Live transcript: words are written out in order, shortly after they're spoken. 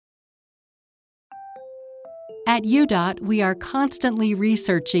At UDOT, we are constantly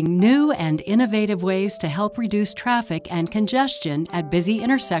researching new and innovative ways to help reduce traffic and congestion at busy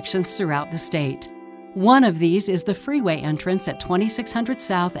intersections throughout the state. One of these is the freeway entrance at 2600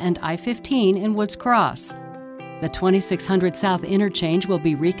 South and I-15 in Woods Cross. The 2600 South Interchange will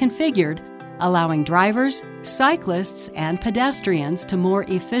be reconfigured, allowing drivers, cyclists, and pedestrians to more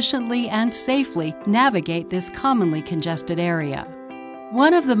efficiently and safely navigate this commonly congested area.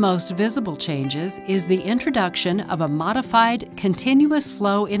 One of the most visible changes is the introduction of a modified continuous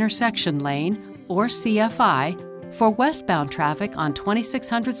flow intersection lane, or CFI, for westbound traffic on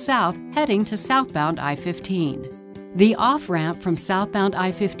 2600 South heading to southbound I-15. The off-ramp from southbound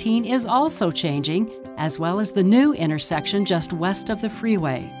I-15 is also changing, as well as the new intersection just west of the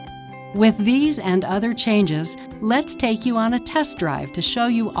freeway. With these and other changes, let's take you on a test drive to show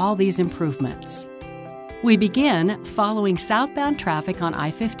you all these improvements. We begin following southbound traffic on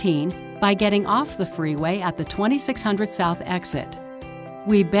I-15 by getting off the freeway at the 2600 South exit.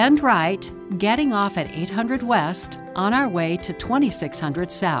 We bend right, getting off at 800 West on our way to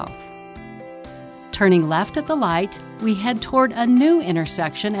 2600 South. Turning left at the light, we head toward a new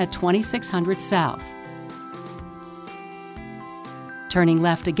intersection at 2600 South. Turning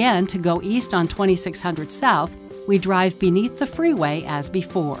left again to go east on 2600 South, we drive beneath the freeway as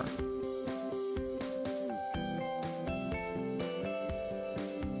before.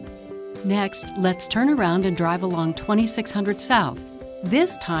 Next, let's turn around and drive along 2600 South,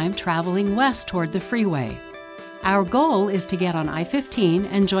 this time traveling west toward the freeway. Our goal is to get on I-15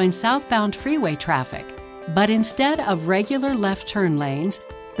 and join southbound freeway traffic, but instead of regular left turn lanes,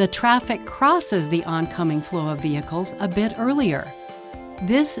 the traffic crosses the oncoming flow of vehicles a bit earlier.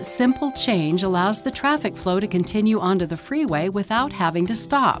 This simple change allows the traffic flow to continue onto the freeway without having to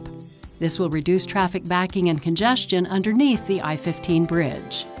stop. This will reduce traffic backing and congestion underneath the I-15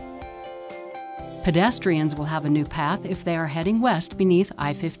 bridge. Pedestrians will have a new path if they are heading west beneath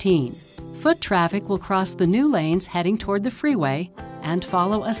I-15. Foot traffic will cross the new lanes heading toward the freeway and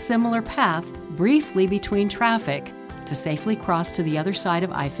follow a similar path briefly between traffic to safely cross to the other side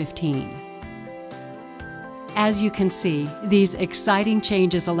of I-15. As you can see, these exciting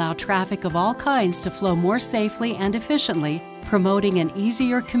changes allow traffic of all kinds to flow more safely and efficiently, promoting an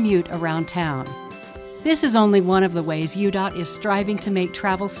easier commute around town. This is only one of the ways UDOT is striving to make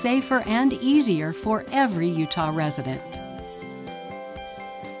travel safer and easier for every Utah resident.